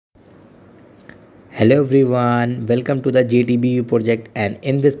Hello everyone, welcome to the JTBU project, and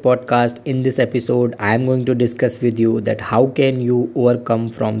in this podcast, in this episode, I am going to discuss with you that how can you overcome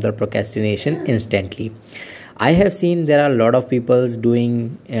from the procrastination instantly. I have seen there are a lot of people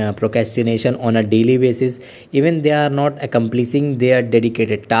doing procrastination on a daily basis, even they are not accomplishing their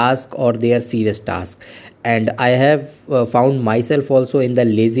dedicated task or their serious task. And I have found myself also in the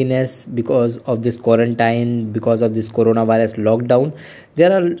laziness because of this quarantine, because of this coronavirus lockdown.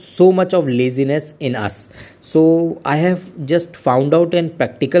 There are so much of laziness in us. So I have just found out in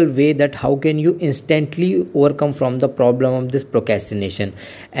practical way that how can you instantly overcome from the problem of this procrastination,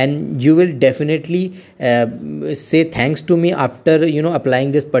 and you will definitely say thanks to me after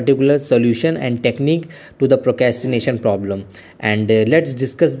applying this particular solution and technique to the procrastination problem. And let's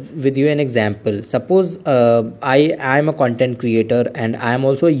discuss with you an example. Suppose I am a content creator and I am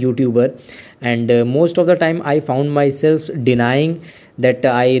also a YouTuber, and most of the time I found myself denying that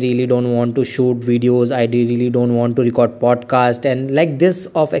I really don't want to shoot videos, I really don't want to record podcast, and like this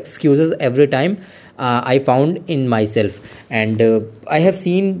of excuses every time I found in myself. And I have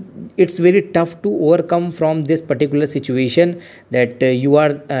seen it's very tough to overcome from this particular situation, that you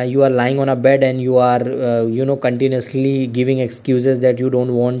are lying on a bed and you are continuously giving excuses that you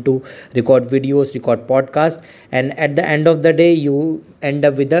don't want to record videos, record podcast, and at the end of the day you end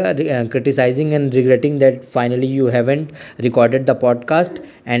up with the criticizing and regretting that finally you haven't recorded the podcast,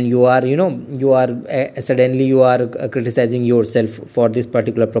 and suddenly you are criticizing yourself for this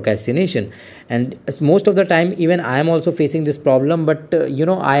particular procrastination. And most of the time even I am also facing this problem, but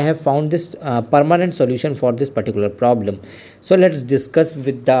I have found this permanent solution for this particular problem. So let's discuss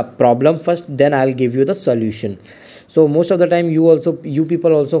with the problem first, then I'll give you the solution. So most of the time you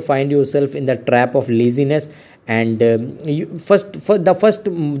people also find yourself in the trap of laziness. And the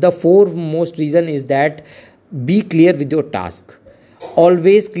foremost reason is that be clear with your task.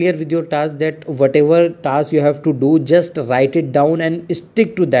 Always clear with your task, that whatever task you have to do, just write it down and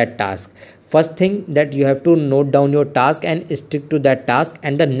stick to that task. First thing, that you have to note down your task and stick to that task.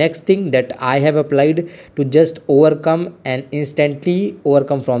 And the next thing that I have applied to just overcome and instantly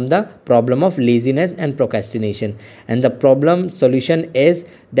overcome from the problem of laziness and procrastination, and the problem solution is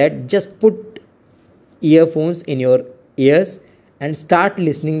that just put earphones in your ears and start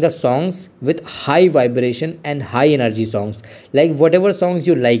listening the songs with high vibration and high energy songs, like whatever songs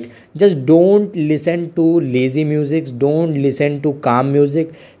you like. Just don't listen to lazy music, don't listen to calm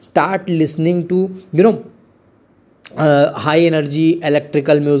music, start listening to high energy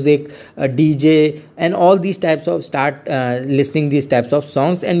electrical music, DJ, and all these types of start listening these types of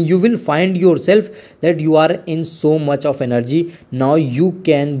songs, and you will find yourself that you are in so much of energy. Now you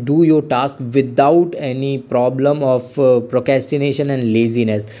can do your task without any problem of procrastination and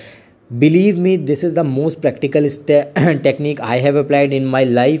laziness. Believe me, this is the most practical technique I have applied in my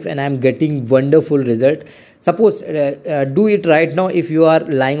life, and I am getting wonderful result. Suppose do it right now. If you are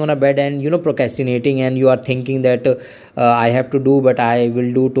lying on a bed and procrastinating, and you are thinking that I have to do, but I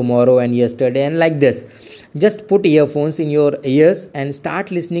will do tomorrow and yesterday, and like this, just put earphones in your ears and start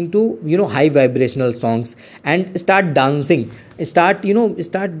listening to high vibrational songs, and start dancing. Start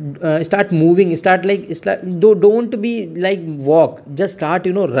start moving, don't be like walk, just start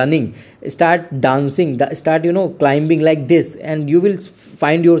running, start dancing, start climbing like this, and you will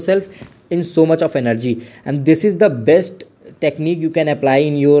find yourself in so much of energy. And this is the best technique you can apply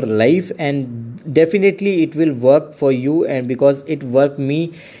in your life, and definitely it will work for you. And because it worked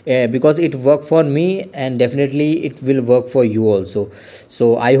for me, and definitely it will work for you also.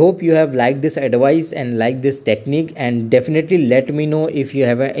 So I hope you have liked this advice and like this technique, and definitely let me know if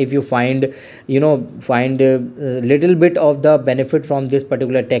you find a little bit of the benefit from this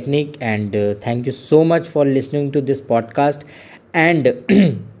particular technique. And thank you so much for listening to this podcast.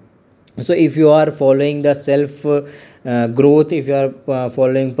 And so if you are following the self growth, if you are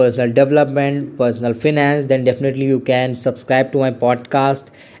following personal development, personal finance, then definitely you can subscribe to my podcast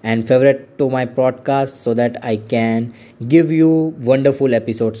and favorite to my podcast, so that I can give you wonderful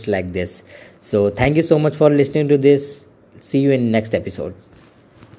episodes like this. So thank you so much for listening to this. See you in next episode.